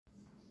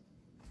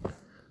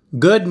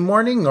Good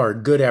morning or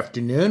good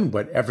afternoon,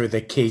 whatever the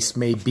case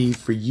may be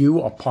for you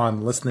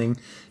upon listening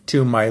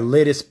to my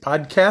latest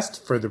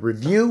podcast for the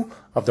review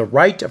of the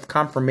Rite of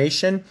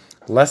Confirmation,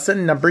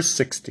 lesson number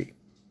 60.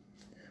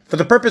 For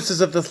the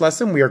purposes of this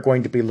lesson, we are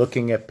going to be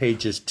looking at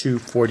pages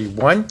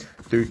 241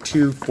 through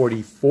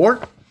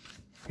 244,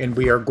 and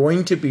we are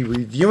going to be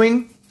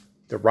reviewing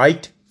the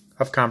Rite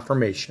of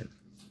Confirmation.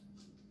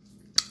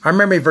 Our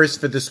memory verse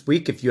for this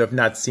week, if you have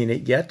not seen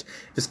it yet,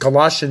 is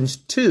Colossians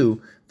 2,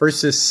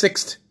 verses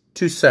 6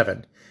 to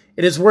 7.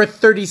 It is worth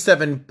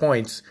 37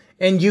 points,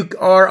 and you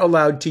are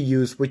allowed to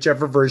use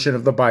whichever version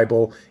of the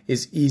Bible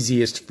is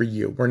easiest for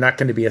you. We're not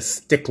going to be a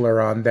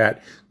stickler on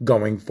that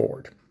going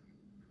forward.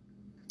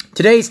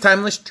 Today's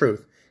timeless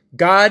truth: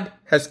 God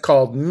has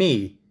called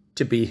me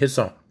to be his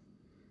own.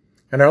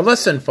 And our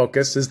lesson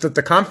focus is that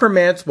the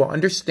confirmants will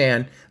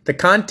understand the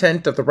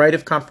content of the rite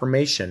of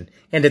confirmation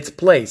and its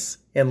place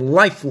in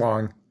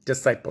lifelong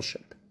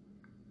discipleship.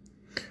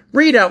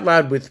 Read out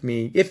loud with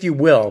me, if you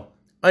will,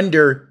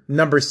 under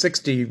number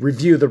 60,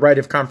 Review the Rite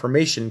of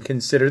Confirmation,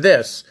 consider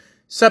this,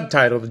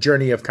 subtitled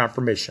Journey of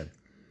Confirmation.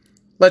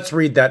 Let's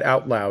read that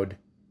out loud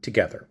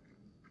together.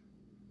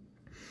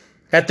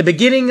 At the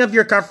beginning of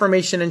your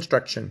confirmation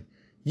instruction,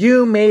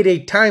 you made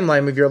a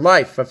timeline of your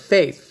life of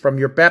faith from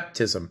your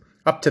baptism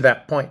up to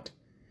that point.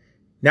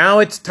 Now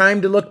it's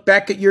time to look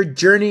back at your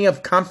journey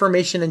of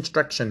confirmation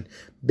instruction,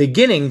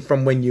 beginning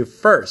from when you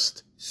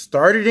first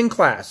started in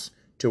class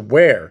to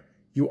where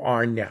you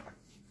are now.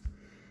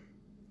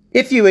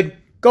 If you would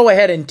go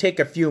ahead and take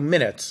a few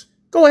minutes,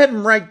 go ahead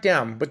and write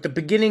down what the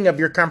beginning of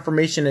your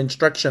confirmation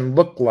instruction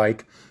looked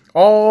like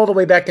all the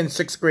way back in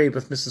 6th grade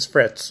with Mrs.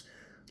 Fritz,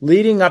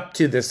 leading up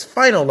to this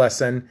final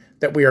lesson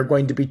that we are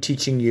going to be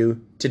teaching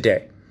you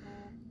today.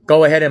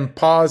 Go ahead and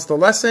pause the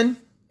lesson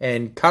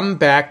and come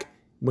back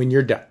when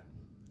you're done.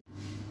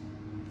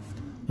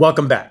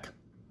 Welcome back.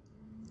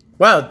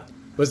 Well,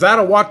 was that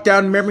a walk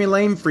down memory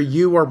lane for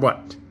you or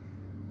what?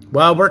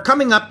 Well, we're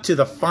coming up to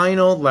the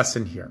final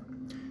lesson here.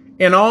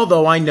 And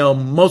although I know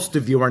most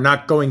of you are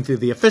not going through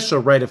the official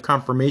rite of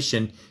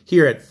confirmation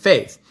here at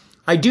Faith,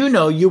 I do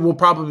know you will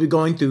probably be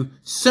going through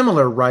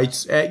similar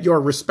rites at your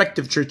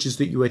respective churches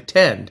that you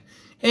attend.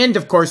 And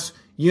of course,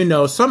 you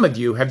know some of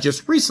you have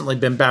just recently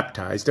been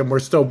baptized, and we're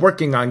still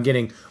working on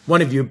getting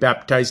one of you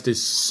baptized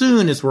as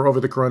soon as we're over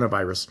the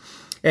coronavirus.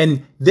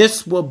 And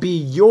this will be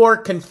your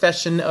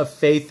confession of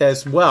faith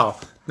as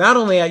well, not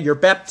only at your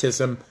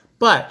baptism,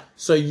 but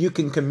so you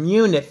can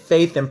commune at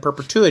faith in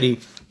perpetuity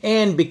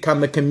and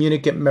become a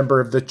communicant member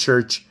of the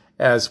church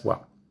as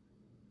well.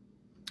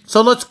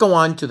 So let's go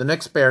on to the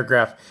next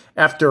paragraph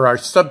after our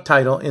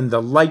subtitle in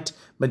the light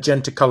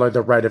magenta color,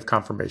 the rite of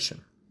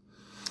confirmation.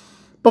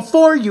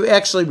 Before you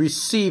actually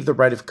receive the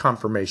rite of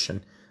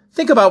confirmation,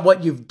 think about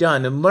what you've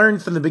done and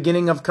learned from the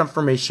beginning of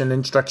confirmation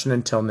instruction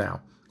until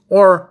now.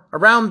 Or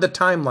around the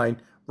timeline,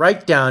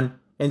 write down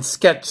and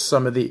sketch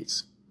some of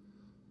these.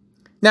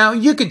 Now,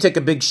 you can take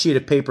a big sheet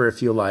of paper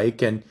if you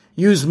like and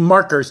use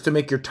markers to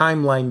make your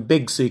timeline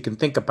big so you can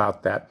think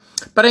about that.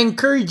 But I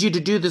encourage you to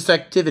do this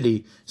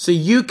activity so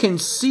you can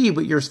see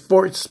what your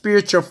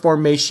spiritual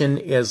formation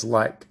is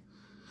like.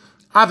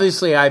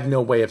 Obviously, I have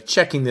no way of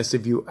checking this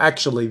if you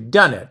actually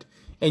done it,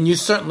 and you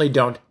certainly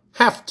don't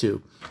have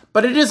to.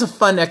 But it is a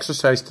fun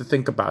exercise to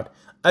think about,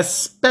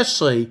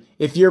 especially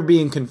if you're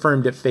being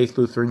confirmed at Faith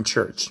Lutheran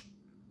Church.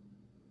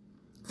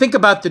 Think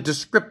about the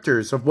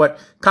descriptors of what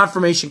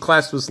confirmation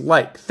class was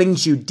like,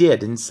 things you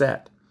did and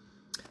said.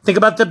 Think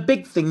about the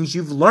big things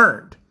you've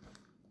learned.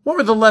 What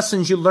were the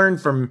lessons you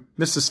learned from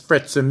Mrs.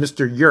 Fritz and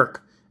Mr.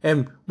 Yerk?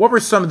 And what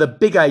were some of the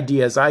big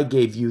ideas I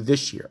gave you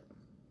this year?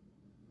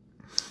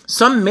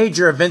 Some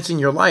major events in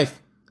your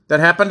life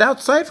that happened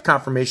outside of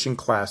confirmation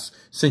class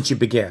since you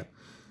began.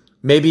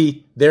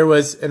 Maybe there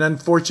was an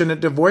unfortunate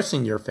divorce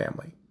in your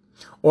family.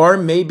 Or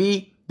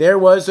maybe there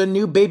was a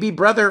new baby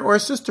brother or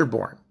sister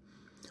born.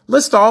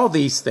 List all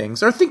these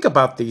things, or think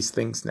about these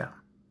things now.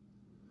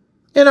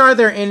 And are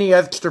there any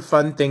extra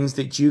fun things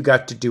that you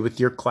got to do with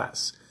your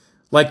class?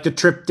 Like the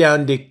trip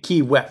down to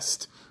Key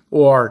West,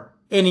 or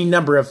any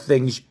number of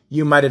things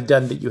you might have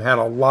done that you had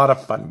a lot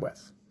of fun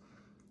with.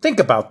 Think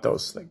about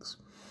those things,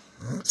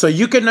 so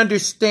you can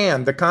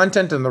understand the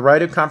content and the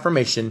rite of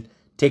confirmation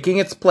taking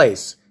its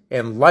place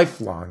in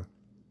lifelong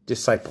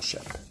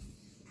discipleship.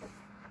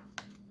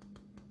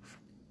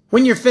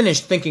 When you're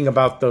finished thinking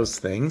about those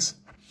things,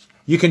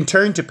 you can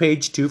turn to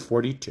page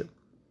 242.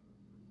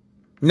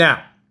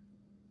 Now,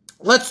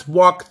 let's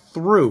walk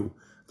through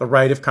the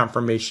rite of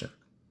confirmation.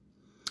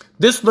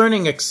 This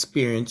learning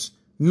experience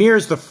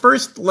mirrors the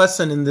first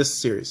lesson in this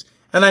series.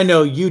 And I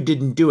know you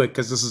didn't do it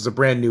because this is a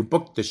brand new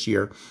book this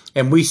year,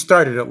 and we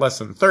started at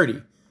lesson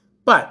 30.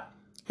 But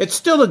it's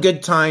still a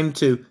good time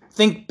to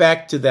think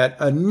back to that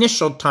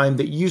initial time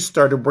that you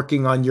started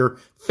working on your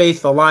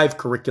Faith Alive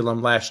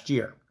curriculum last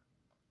year.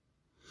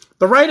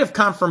 The rite of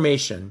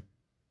confirmation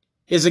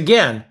is,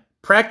 again,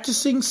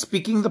 practicing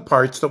speaking the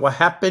parts that will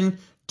happen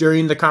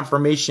during the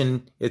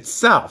confirmation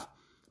itself.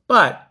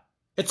 But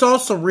it's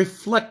also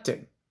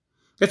reflecting.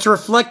 It's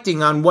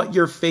reflecting on what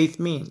your faith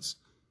means.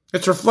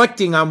 It's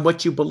reflecting on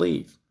what you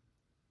believe.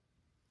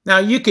 Now,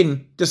 you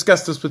can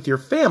discuss this with your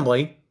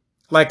family,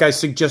 like I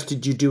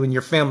suggested you do in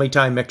your family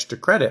time extra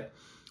credit,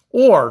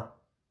 or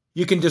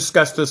you can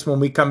discuss this when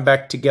we come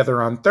back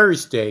together on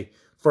Thursday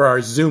for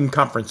our Zoom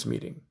conference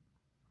meeting.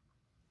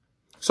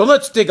 So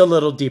let's dig a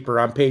little deeper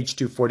on page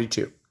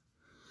 242.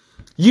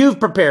 You've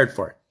prepared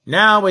for it.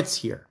 Now it's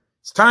here.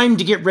 It's time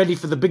to get ready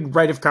for the big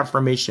rite of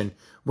confirmation,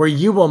 where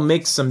you will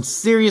make some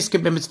serious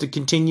commitments to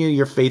continue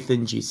your faith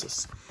in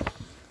Jesus.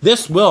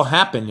 This will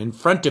happen in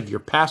front of your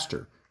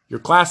pastor, your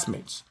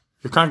classmates,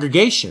 your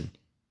congregation,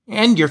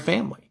 and your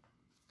family.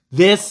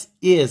 This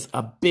is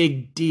a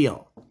big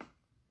deal.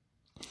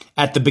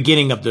 At the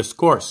beginning of this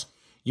course,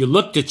 you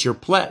looked at your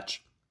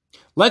pledge.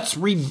 Let's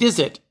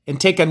revisit and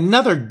take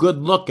another good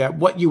look at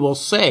what you will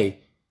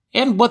say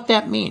and what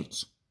that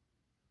means.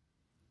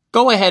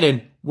 Go ahead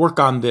and work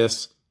on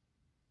this,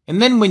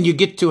 and then when you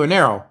get to an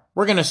arrow,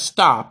 we're going to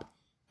stop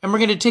and we're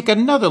going to take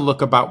another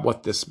look about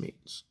what this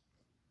means.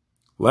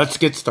 Let's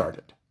get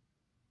started.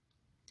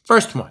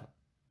 First one.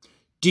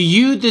 Do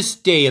you this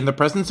day in the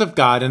presence of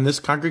God in this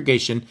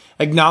congregation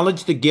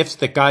acknowledge the gifts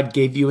that God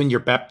gave you in your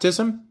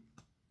baptism?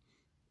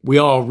 We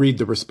all read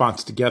the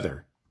response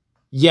together.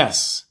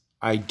 Yes,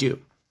 I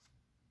do.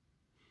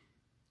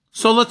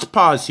 So let's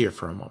pause here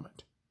for a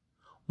moment.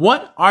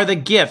 What are the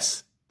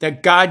gifts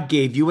that God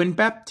gave you in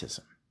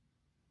baptism?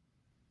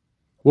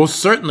 Well,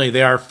 certainly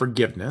they are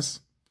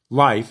forgiveness,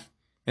 life,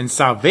 and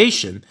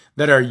salvation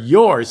that are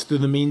yours through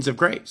the means of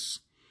grace.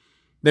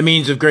 The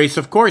means of grace,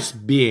 of course,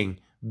 being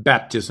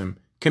baptism,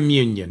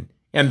 communion,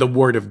 and the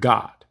Word of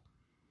God.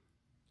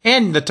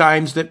 And the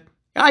times that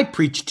I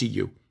preach to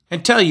you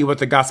and tell you what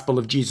the gospel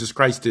of Jesus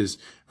Christ is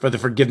for the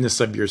forgiveness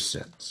of your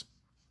sins.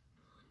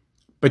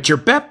 But your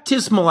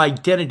baptismal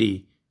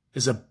identity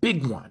is a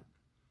big one.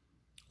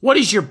 What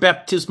is your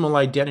baptismal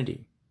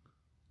identity?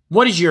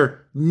 What is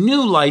your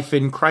new life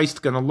in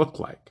Christ going to look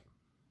like?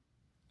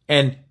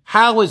 And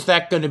how is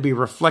that going to be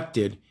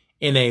reflected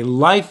in a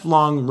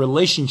lifelong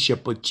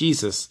relationship with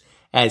Jesus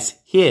as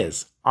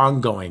his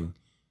ongoing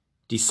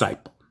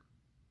disciple?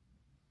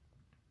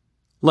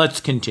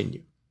 Let's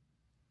continue.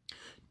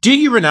 Do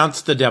you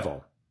renounce the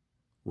devil?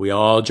 We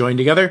all join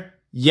together.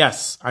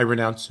 Yes, I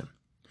renounce him.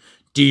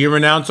 Do you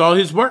renounce all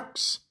his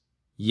works?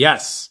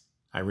 Yes,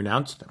 I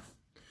renounce them.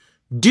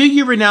 Do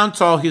you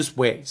renounce all his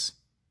ways?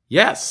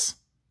 Yes,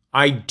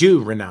 I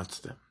do renounce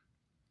them.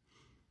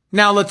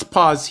 Now let's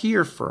pause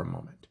here for a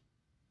moment.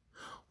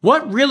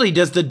 What really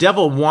does the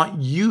devil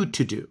want you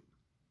to do?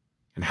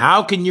 And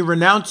how can you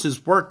renounce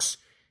his works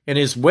and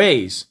his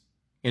ways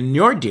in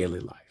your daily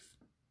life?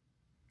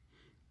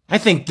 I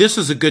think this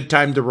is a good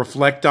time to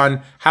reflect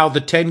on how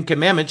the Ten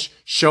Commandments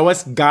show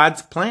us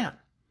God's plan.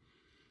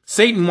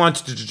 Satan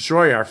wants to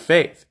destroy our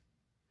faith.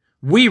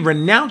 We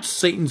renounce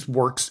Satan's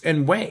works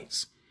and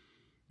ways.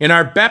 In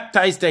our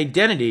baptized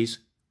identities,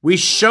 we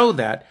show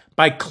that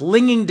by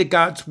clinging to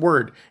God's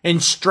word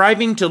and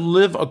striving to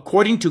live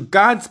according to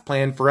God's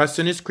plan for us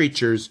and his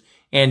creatures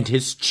and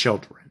his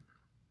children.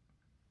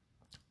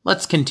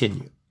 Let's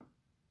continue.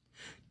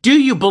 Do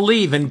you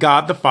believe in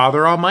God the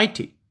Father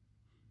Almighty?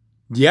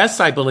 Yes,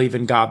 I believe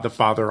in God the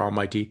Father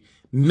Almighty,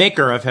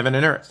 maker of heaven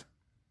and earth.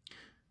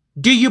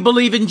 Do you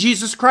believe in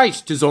Jesus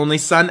Christ, his only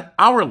Son,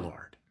 our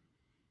Lord?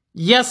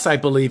 Yes, I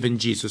believe in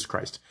Jesus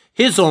Christ,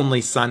 his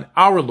only Son,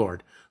 our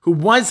Lord, who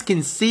was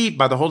conceived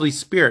by the Holy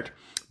Spirit,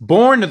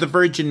 born of the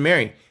Virgin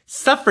Mary,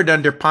 suffered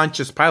under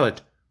Pontius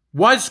Pilate,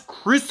 was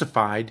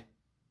crucified,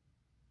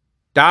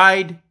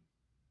 died,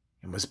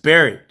 and was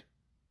buried.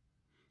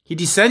 He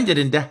descended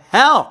into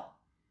hell.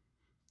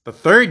 The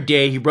third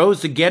day he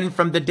rose again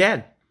from the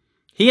dead.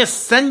 He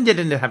ascended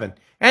into heaven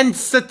and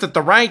sits at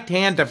the right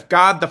hand of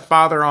God the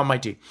Father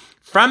Almighty.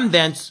 From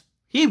thence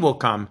he will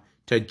come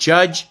to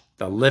judge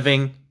the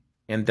living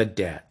and the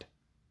dead.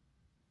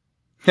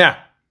 Now,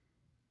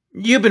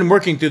 you've been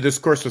working through this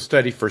course of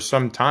study for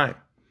some time.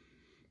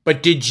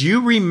 But did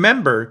you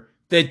remember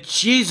that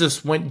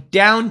Jesus went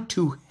down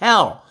to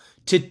hell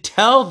to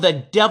tell the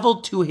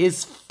devil to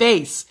his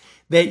face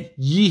that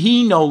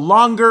he no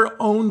longer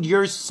owned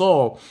your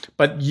soul,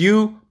 but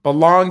you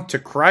belonged to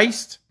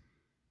Christ?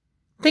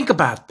 Think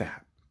about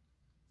that.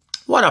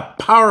 What a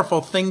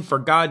powerful thing for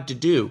God to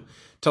do,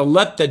 to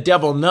let the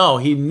devil know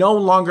he no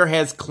longer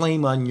has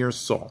claim on your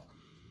soul.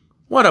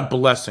 What a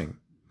blessing.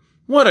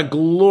 What a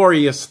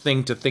glorious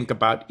thing to think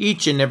about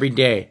each and every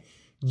day.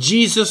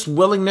 Jesus'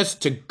 willingness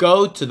to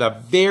go to the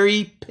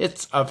very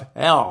pits of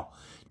hell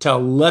to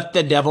let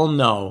the devil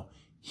know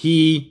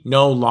he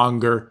no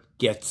longer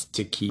gets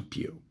to keep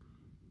you.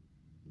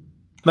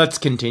 Let's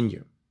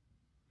continue.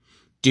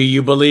 Do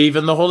you believe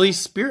in the Holy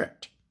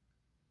Spirit?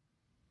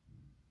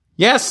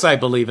 Yes, I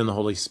believe in the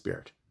Holy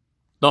Spirit,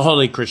 the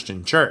Holy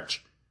Christian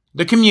Church,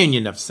 the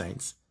communion of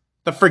saints,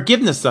 the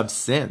forgiveness of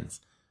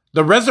sins,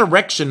 the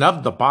resurrection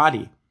of the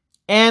body,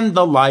 and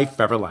the life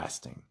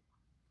everlasting.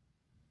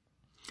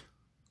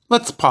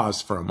 Let's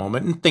pause for a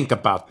moment and think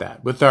about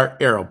that with our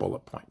arrow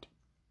bullet point.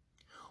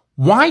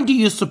 Why do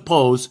you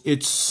suppose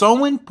it's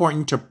so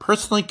important to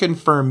personally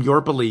confirm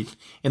your belief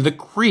in the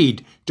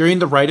creed during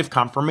the rite of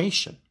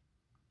confirmation?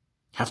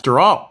 After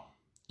all,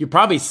 you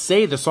probably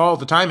say this all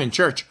the time in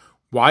church.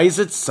 Why is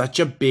it such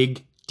a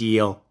big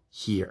deal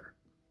here?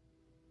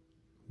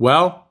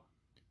 Well,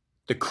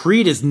 the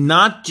creed is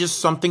not just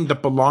something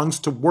that belongs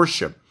to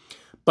worship,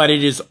 but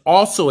it is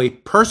also a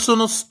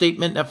personal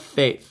statement of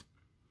faith.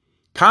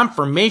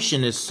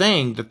 Confirmation is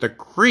saying that the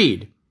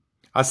creed,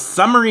 a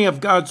summary of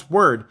God's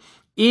word,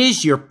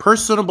 is your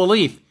personal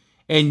belief,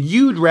 and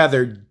you'd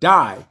rather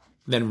die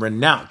than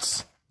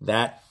renounce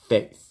that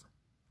faith.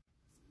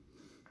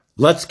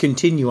 Let's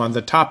continue on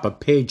the top of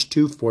page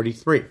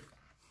 243.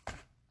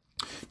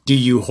 Do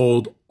you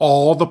hold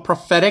all the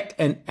prophetic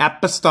and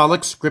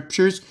apostolic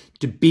scriptures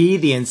to be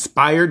the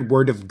inspired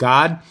word of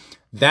God?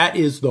 That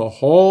is the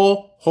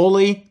whole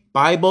Holy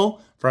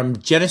Bible from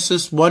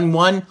Genesis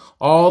 1:1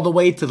 all the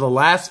way to the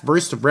last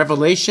verse of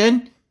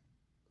Revelation?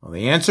 Well,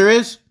 the answer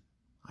is,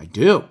 I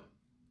do.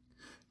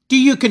 Do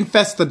you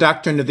confess the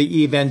doctrine of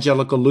the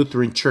Evangelical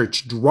Lutheran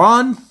Church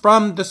drawn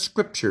from the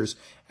scriptures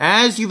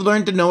as you've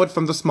learned to know it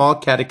from the small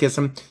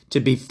catechism to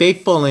be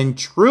faithful and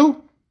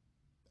true?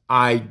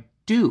 I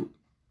do.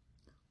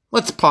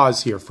 Let's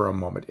pause here for a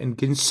moment and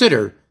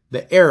consider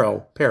the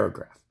arrow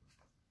paragraph.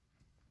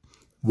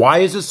 Why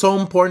is it so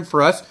important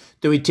for us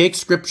that we take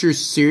scripture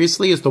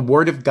seriously as the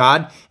word of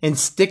God and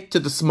stick to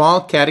the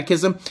small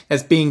catechism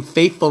as being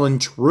faithful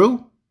and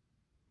true?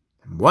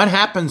 And what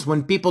happens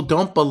when people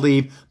don't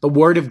believe the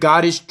word of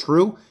God is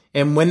true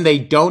and when they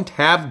don't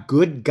have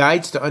good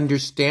guides to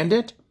understand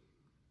it?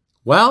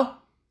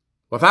 Well,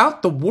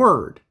 without the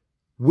word,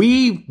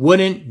 we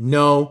wouldn't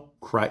know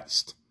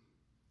Christ.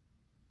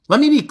 Let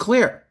me be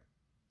clear.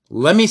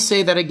 Let me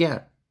say that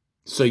again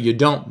so you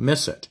don't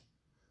miss it.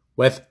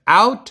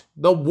 Without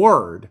the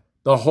Word,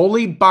 the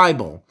Holy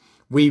Bible,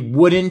 we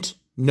wouldn't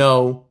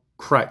know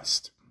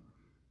Christ.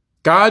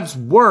 God's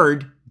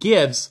Word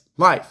gives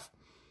life.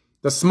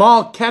 The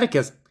small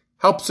catechism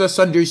helps us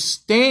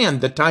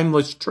understand the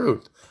timeless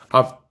truth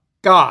of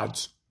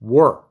God's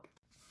Word.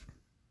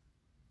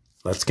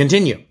 Let's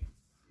continue.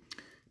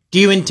 Do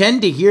you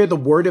intend to hear the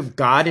Word of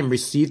God and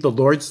receive the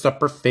Lord's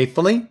Supper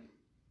faithfully?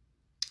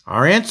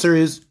 Our answer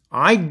is,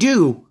 I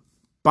do,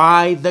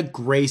 by the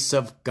grace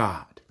of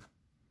God.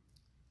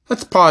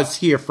 Let's pause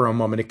here for a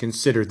moment to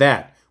consider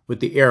that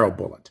with the arrow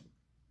bullet.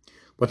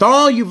 With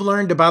all you've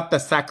learned about the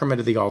sacrament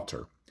of the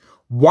altar,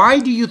 why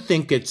do you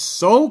think it's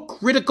so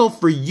critical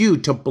for you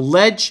to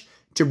pledge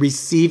to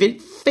receive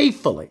it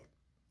faithfully?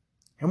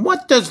 And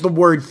what does the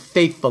word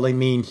faithfully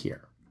mean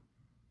here?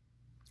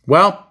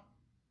 Well,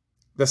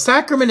 the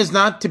sacrament is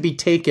not to be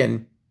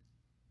taken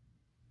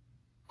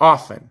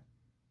often.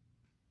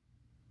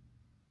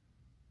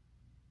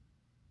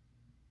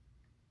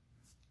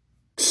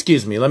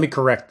 Excuse me, let me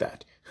correct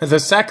that. The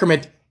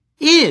sacrament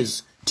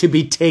is to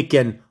be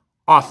taken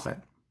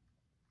often.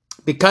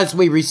 Because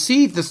we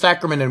receive the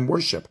sacrament in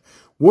worship,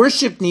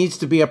 worship needs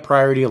to be a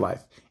priority of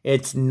life.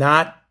 It's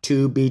not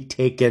to be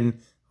taken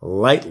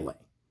lightly.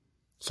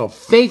 So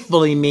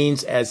faithfully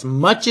means as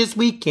much as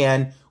we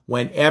can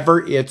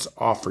whenever it's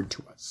offered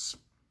to us.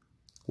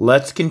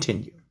 Let's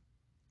continue.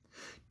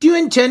 Do you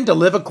intend to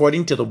live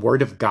according to the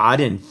word of God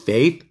in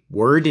faith,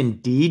 word,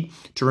 and deed,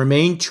 to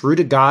remain true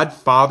to God,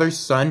 Father,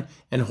 Son,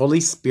 and Holy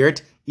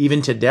Spirit,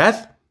 even to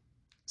death?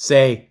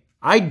 Say,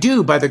 I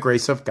do by the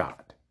grace of God.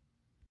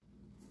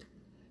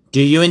 Do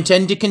you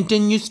intend to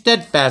continue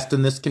steadfast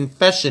in this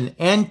confession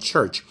and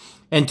church,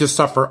 and to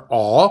suffer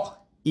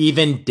all,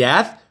 even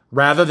death,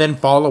 rather than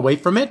fall away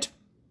from it?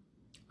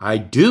 I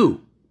do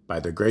by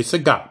the grace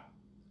of God.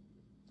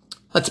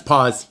 Let's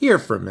pause here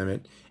for a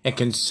minute and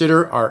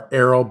consider our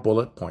arrow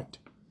bullet point.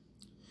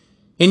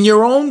 In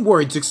your own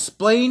words,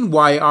 explain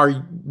why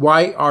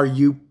are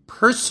you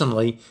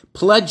personally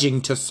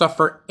pledging to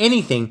suffer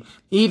anything,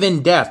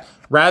 even death,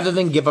 rather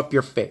than give up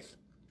your faith.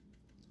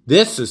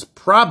 This is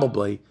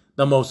probably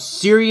the most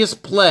serious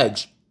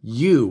pledge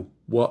you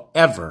will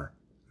ever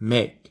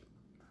make.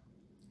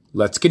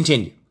 Let's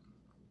continue.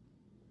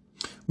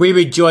 We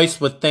rejoice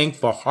with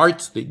thankful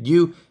hearts that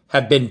you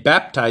have been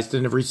baptized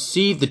and have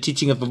received the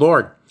teaching of the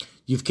Lord.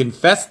 You've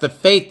confessed the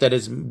faith that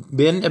has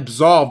been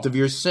absolved of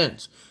your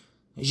sins.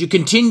 As you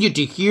continue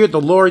to hear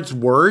the Lord's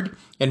word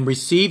and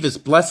receive his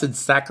blessed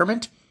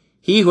sacrament,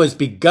 he who has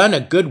begun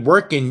a good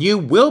work in you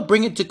will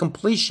bring it to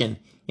completion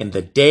in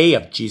the day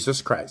of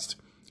Jesus Christ.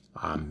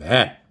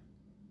 Amen.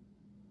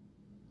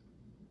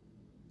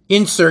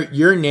 Insert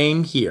your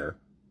name here.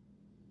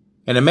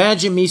 And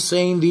imagine me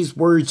saying these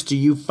words to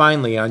you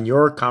finally on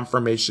your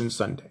confirmation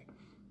Sunday.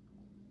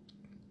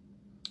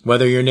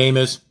 Whether your name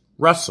is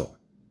Russell,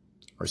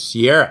 or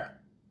Sierra,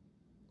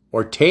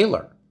 or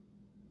Taylor,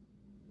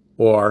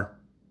 or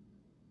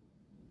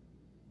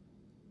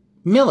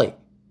Millie,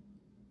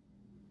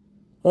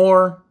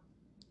 or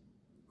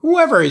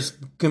whoever is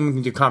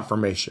coming to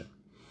confirmation.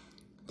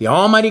 The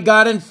Almighty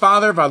God and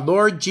Father of our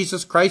Lord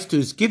Jesus Christ, who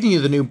has given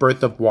you the new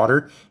birth of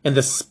water and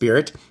the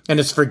Spirit, and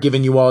has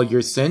forgiven you all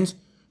your sins,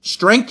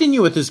 strengthen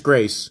you with his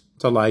grace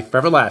to life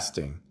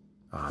everlasting.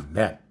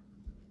 Amen.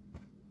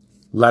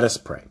 Let us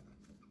pray.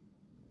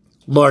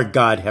 Lord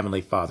God,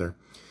 Heavenly Father,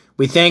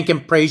 we thank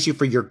and praise you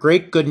for your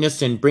great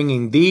goodness in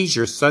bringing these,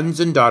 your sons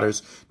and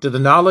daughters, to the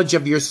knowledge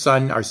of your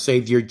Son, our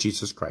Savior,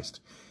 Jesus Christ,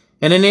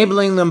 and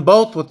enabling them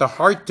both with the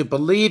heart to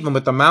believe and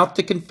with the mouth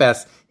to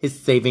confess his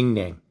saving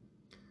name.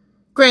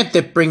 Grant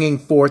that bringing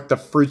forth the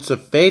fruits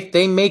of faith,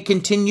 they may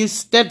continue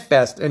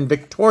steadfast and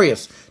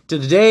victorious to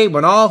the day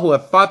when all who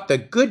have fought the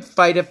good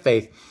fight of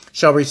faith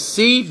shall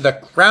receive the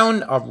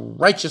crown of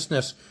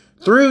righteousness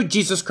through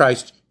Jesus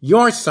Christ,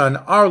 your Son,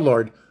 our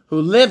Lord,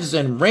 who lives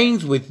and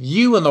reigns with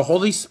you in the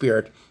Holy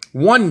Spirit,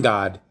 one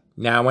God,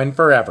 now and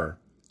forever.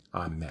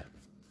 Amen.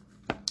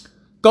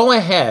 Go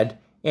ahead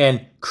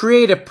and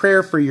create a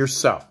prayer for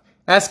yourself,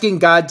 asking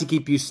God to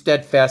keep you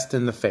steadfast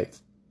in the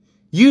faith.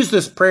 Use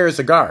this prayer as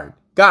a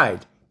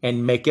guide,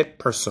 and make it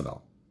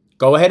personal.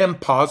 Go ahead and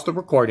pause the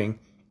recording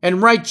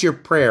and write your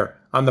prayer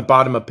on the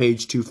bottom of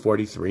page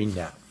 243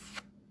 now.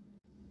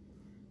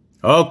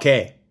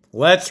 Okay,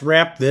 let's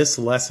wrap this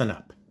lesson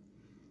up.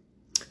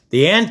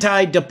 The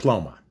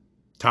anti-diploma,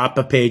 top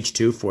of page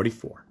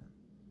 244.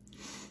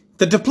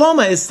 The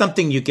diploma is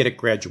something you get at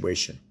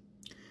graduation.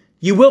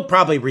 You will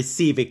probably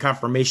receive a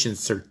confirmation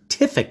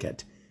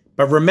certificate,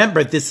 but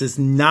remember, this is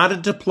not a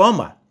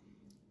diploma.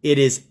 It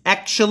is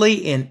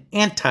actually an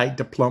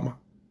anti-diploma.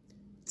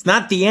 It's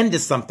not the end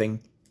of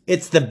something.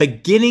 It's the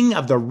beginning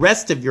of the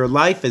rest of your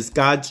life as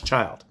God's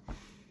child.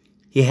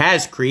 He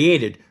has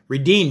created,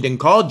 redeemed, and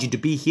called you to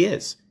be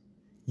his.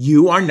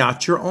 You are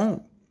not your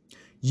own.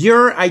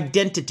 Your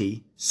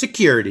identity,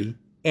 security,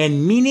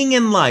 and meaning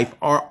in life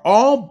are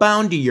all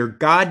bound to your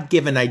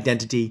God-given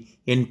identity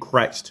in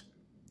Christ.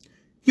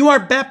 You are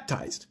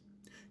baptized.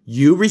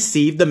 You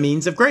receive the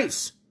means of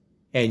grace,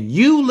 and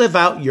you live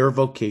out your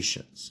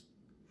vocations.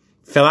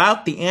 Fill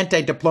out the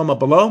anti-diploma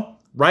below,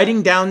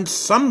 writing down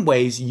some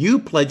ways you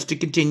pledge to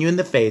continue in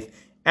the faith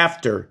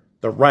after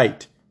the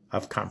rite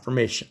of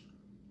confirmation.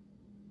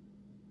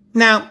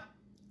 Now,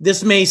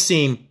 this may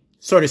seem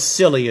sort of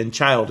silly and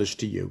childish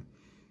to you.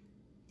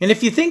 And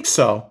if you think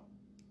so,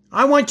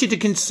 I want you to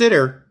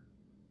consider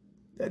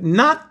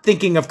not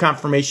thinking of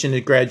confirmation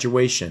at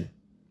graduation.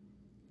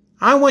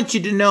 I want you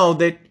to know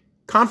that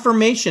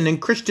confirmation in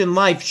Christian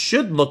life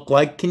should look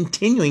like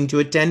continuing to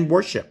attend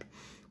worship,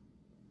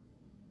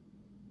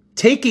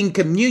 taking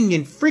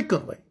communion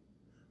frequently,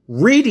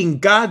 reading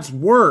God's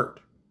word,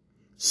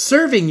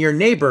 serving your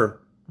neighbor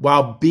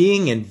while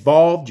being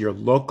involved in your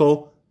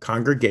local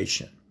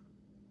congregation.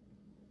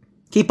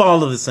 Keep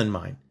all of this in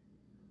mind,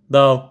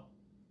 though,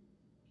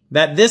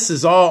 that this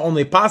is all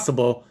only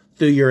possible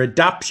through your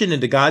adoption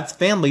into God's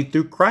family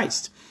through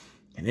Christ.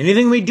 And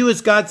anything we do as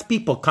God's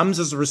people comes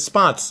as a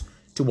response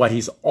to what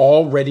he's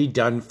already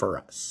done for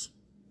us.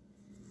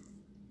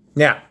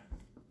 Now,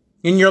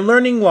 in your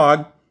learning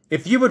log,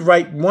 if you would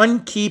write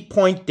one key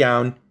point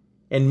down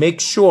and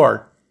make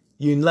sure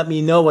you let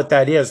me know what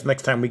that is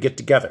next time we get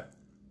together.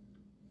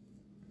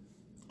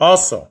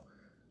 Also,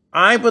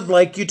 I would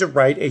like you to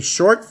write a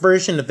short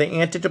version of the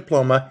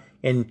anti-diploma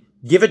and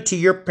give it to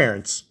your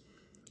parents,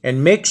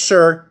 and make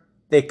sure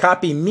they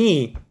copy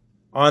me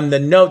on the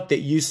note that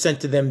you sent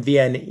to them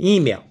via an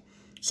email,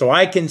 so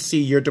I can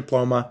see your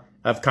diploma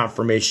of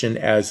confirmation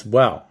as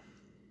well.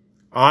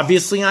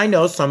 Obviously, I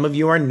know some of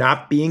you are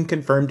not being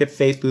confirmed at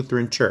Faith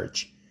Lutheran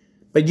Church,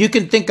 but you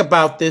can think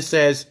about this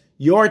as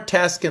your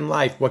task in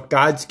life, what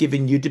God's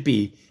given you to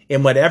be,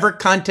 in whatever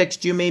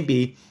context you may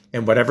be,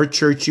 and whatever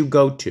church you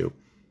go to.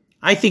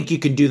 I think you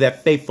can do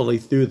that faithfully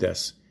through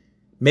this.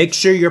 Make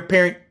sure your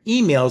parent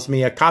emails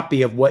me a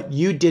copy of what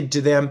you did to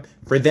them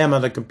for them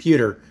on the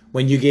computer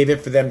when you gave it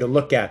for them to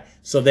look at,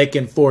 so they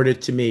can forward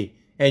it to me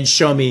and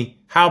show me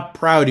how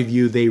proud of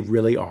you they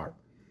really are.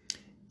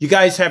 You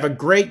guys have a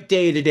great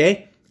day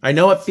today. I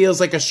know it feels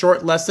like a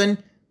short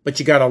lesson, but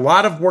you got a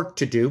lot of work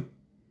to do.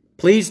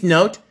 Please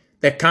note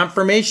that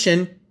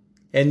confirmation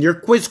and your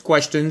quiz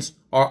questions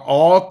are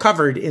all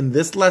covered in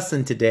this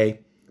lesson today.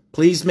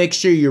 Please make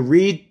sure you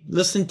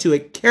listen to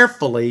it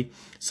carefully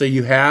so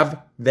you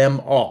have them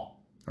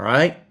all. All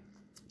right?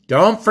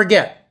 Don't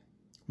forget,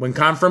 when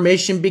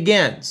confirmation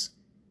begins,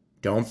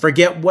 don't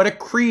forget what a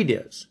creed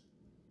is.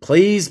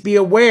 Please be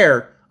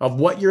aware of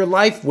what your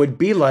life would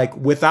be like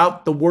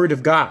without the Word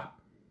of God.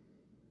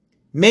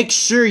 Make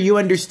sure you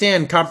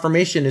understand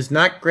confirmation is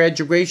not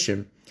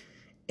graduation,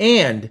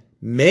 and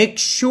make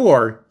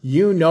sure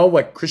you know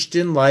what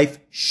Christian life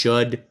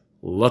should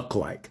look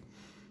like.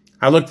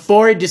 I look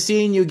forward to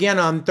seeing you again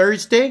on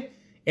Thursday,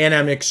 and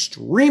I'm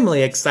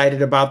extremely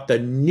excited about the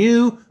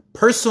new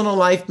personal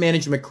life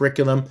management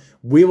curriculum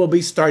we will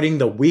be starting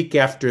the week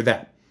after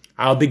that.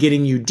 I'll be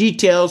getting you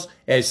details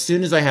as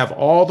soon as I have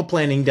all the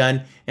planning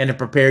done and am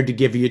prepared to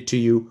give it to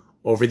you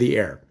over the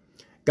air.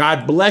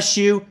 God bless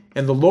you,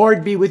 and the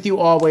Lord be with you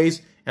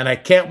always, and I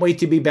can't wait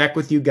to be back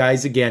with you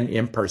guys again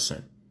in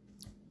person.